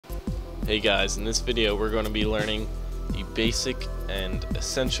Hey guys, in this video we're going to be learning the basic and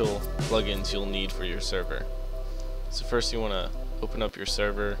essential plugins you'll need for your server. So first you want to open up your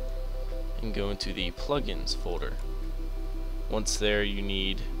server and go into the plugins folder. Once there you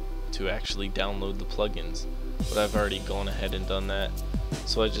need to actually download the plugins, but I've already gone ahead and done that.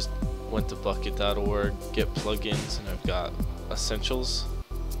 So I just went to bukkit.org, get plugins, and I've got Essentials,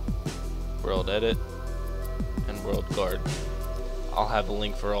 World Edit, and World Guard. I'll have a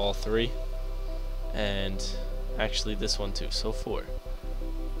link for all three, and actually this one too, so 4.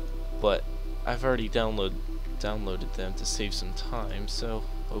 But I've already downloaded them to save some time, so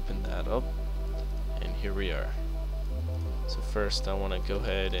open that up, and here we are. So first I want to go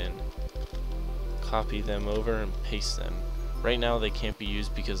ahead and copy them over and paste them. Right now they can't be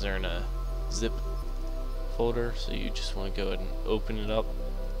used because they're in a zip folder, so you just want to go ahead and open it up,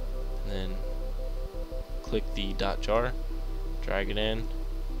 and then click the .jar, drag it in,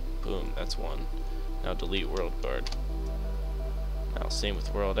 boom, that's one. Now delete World Guard. Now same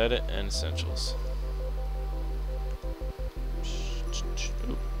with World Edit and Essentials.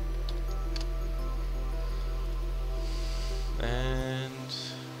 And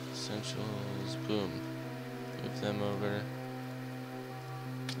Essentials, boom. Move them over.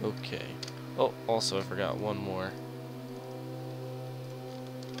 Okay. Oh, also I forgot one more.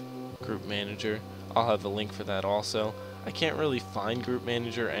 Group Manager. I'll have a link for that also. I can't really find Group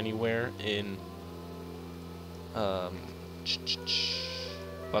Manager anywhere in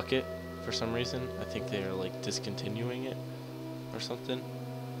Bukkit for some reason. I think they are like discontinuing it or something.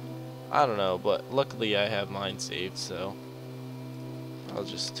 I don't know, but luckily I have mine saved, so I'll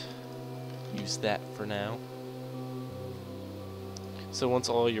just use that for now. So once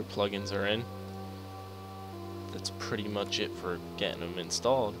all your plugins are in, that's pretty much it for getting them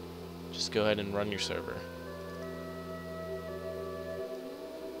installed. Just go ahead and run your server.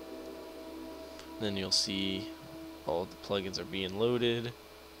 Then you'll see all the plugins are being loaded.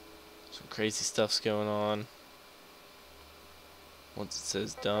 Some crazy stuff's going on. Once it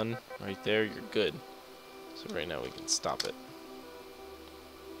says done, right there, you're good. So right now we can stop it.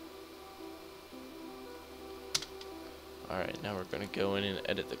 Alright, now we're going to go in and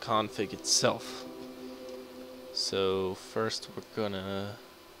edit the config itself. So first we're gonna,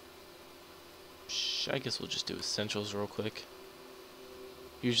 I guess we'll just do Essentials real quick.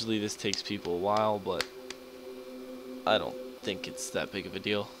 Usually this takes people a while, but I don't think it's that big of a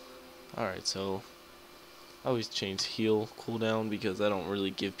deal. Alright, so I always change heal cooldown because I don't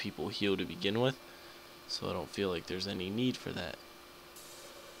really give people heal to begin with, so I don't feel like there's any need for that.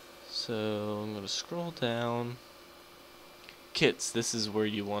 So I'm going to scroll down. Kits, this is where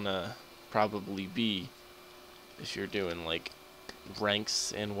you want to probably be if you're doing like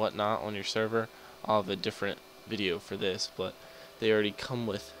ranks and whatnot on your server. I'll have a different video for this, but they already come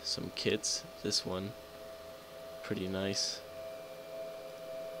with some kits. This one, pretty nice.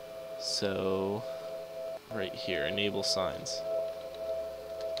 So right here, enable signs.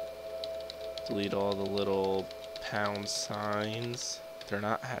 Delete all the little pound signs. They're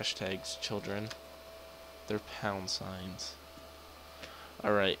not hashtags, children. They're pound signs.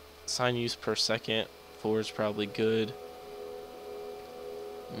 Alright, sign use per second. 4 is probably good.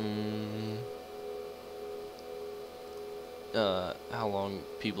 How long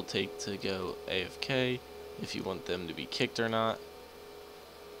people take to go AFK, if you want them to be kicked or not.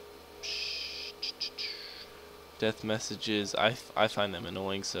 Death messages, I find them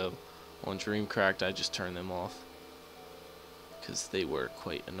annoying, so on Dreamcracked I just turn them off because they were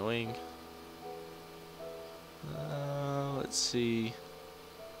quite annoying. Let's see.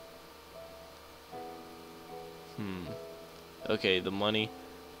 Okay, the money,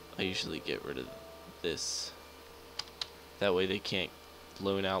 I usually get rid of this. That way they can't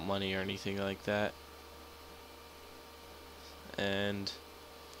loan out money or anything like that. And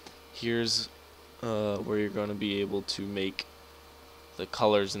here's where you're going to be able to make the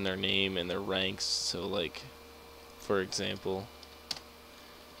colors in their name and their ranks. So like, for example,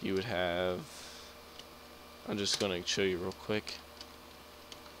 you would have, I'm just going to show you real quick,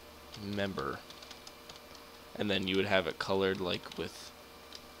 member. And then you would have it colored like with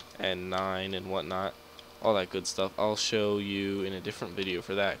N9 and whatnot, all that good stuff. I'll show you in a different video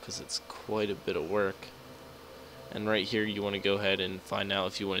for that because it's quite a bit of work. And right here you want to go ahead and find out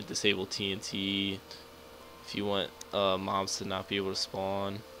if you want to disable TNT, if you want mobs to not be able to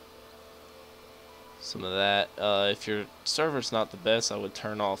spawn, some of that. If your server's not the best, I would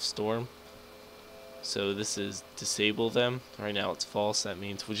turn off Storm. So this is disable them. Right now it's false. That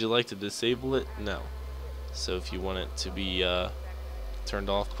means, would you like to disable it? No. So if you want it to be turned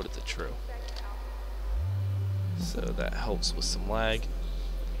off, put it to true. So that helps with some lag.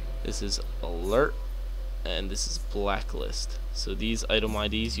 This is alert, and this is blacklist. So these item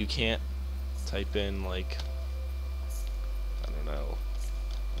IDs, you can't type in like, I don't know,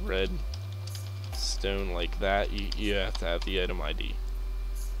 red stone like that. You have to have the item ID.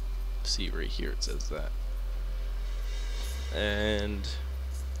 See right here it says that. And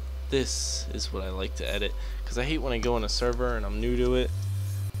this is what I like to edit, because I hate when I go on a server and I'm new to it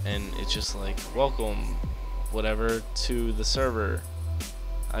and it's just like, welcome whatever to the server.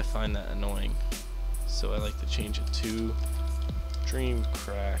 I find that annoying, so I like to change it to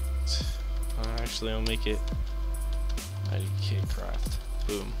Dreamcraft. Actually, I'll make it IDK Craft.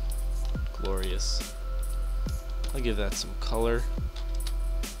 Boom. Glorious. I'll give that some color.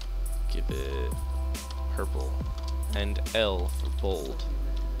 Give it purple. And L for bold.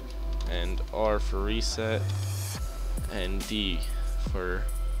 And R for reset. And D for,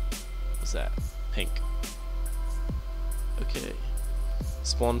 what's that? Pink. Okay.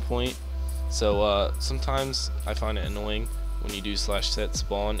 Spawn point. So sometimes I find it annoying when you do /set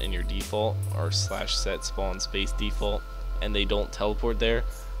spawn in your default, or /set spawn space default, and they don't teleport there.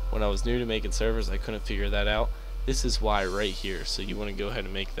 When I was new to making servers, I couldn't figure that out. This is why right here. So you want to go ahead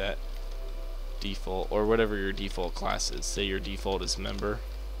and make that default, or whatever your default class is. Say your default is member,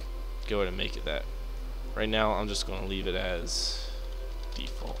 go ahead and make it that. Right now I'm just going to leave it as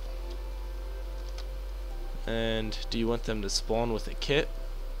default. And do you want them to spawn with a kit?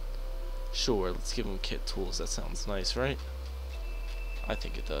 Sure, let's give them kit tools. That sounds nice, right? I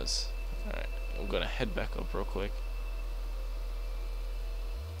think it does. Alright, I'm going to head back up real quick.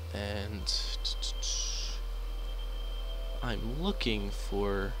 And I'm looking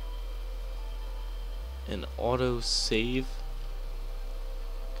for an auto save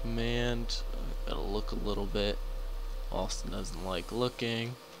command. Gotta look a little bit. Austin doesn't like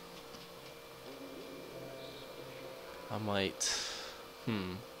looking. I might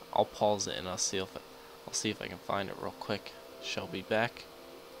I'll pause it and I'll see if I can find it real quick. Shall be back.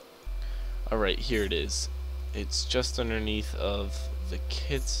 Alright, here it is. It's just underneath of the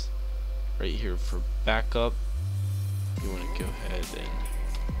kits right here for backup. You want to go ahead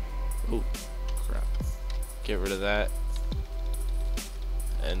and, oh crap, get rid of that.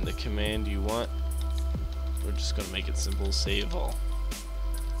 And the command you want, we're just going to make it simple, save all.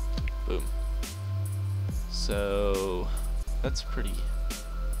 Boom. So that's pretty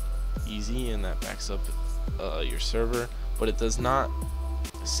easy, and that backs up your server, but it does not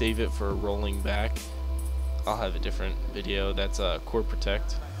save it for rolling back. I'll have a different video. That's Core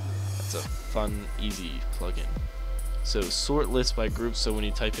Protect. That's a fun, easy plugin. So sort list by group, so when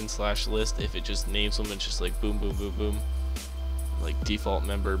you type in /list, if it just names them, it's just like boom, boom, boom, boom, like default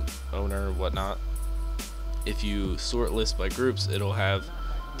member, owner, whatnot. If you sort list by groups, it'll have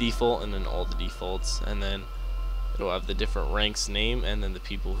default and then all the defaults, and then it'll have the different ranks name and then the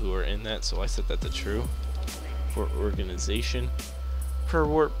people who are in that. So I set that to true. For organization, per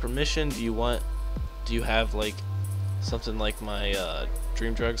warp permission, do you have like something like my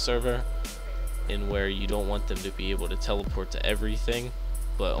Dream Drug server, in where you don't want them to be able to teleport to everything,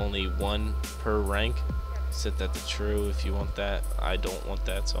 but only one per rank? Set that to true if you want that. I don't want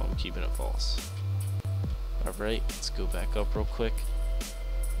that, so I'm keeping it false. Alright, let's go back up real quick.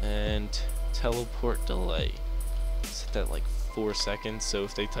 And teleport delay, set that like 4 seconds. So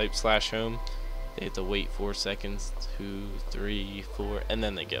if they type /home, they have to wait 4 seconds, 2, 3, 4, and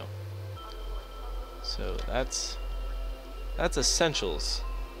then they go. So that's essentials.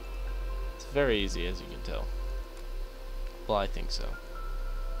 It's very easy, as you can tell. Well, I think so.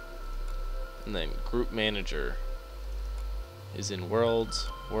 And then group manager is in worlds,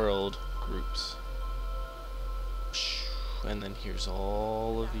 world, groups. And then here's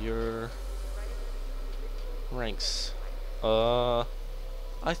all of your ranks. I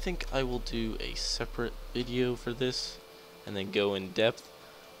think I will do a separate video for this and then go in depth.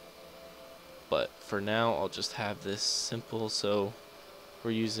 But for now, I'll just have this simple. So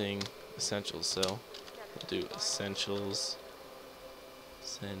we're using essentials, so we'll do essentials.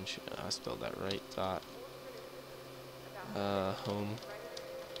 I spelled that right. Dot. Home.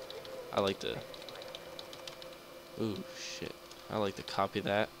 I like to. Ooh, shit. I like to copy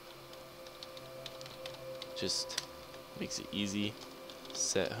that. Just makes it easy.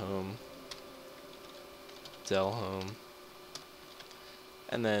 Set home. Del home.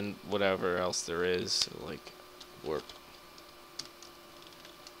 And then whatever else there is, so like warp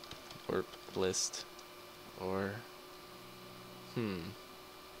list, or can't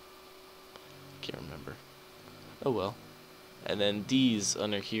remember. Oh well. And then these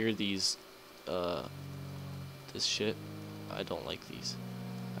under here, these this shit, I don't like these.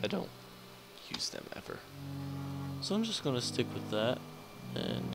 I don't use them ever. So I'm just gonna stick with that, and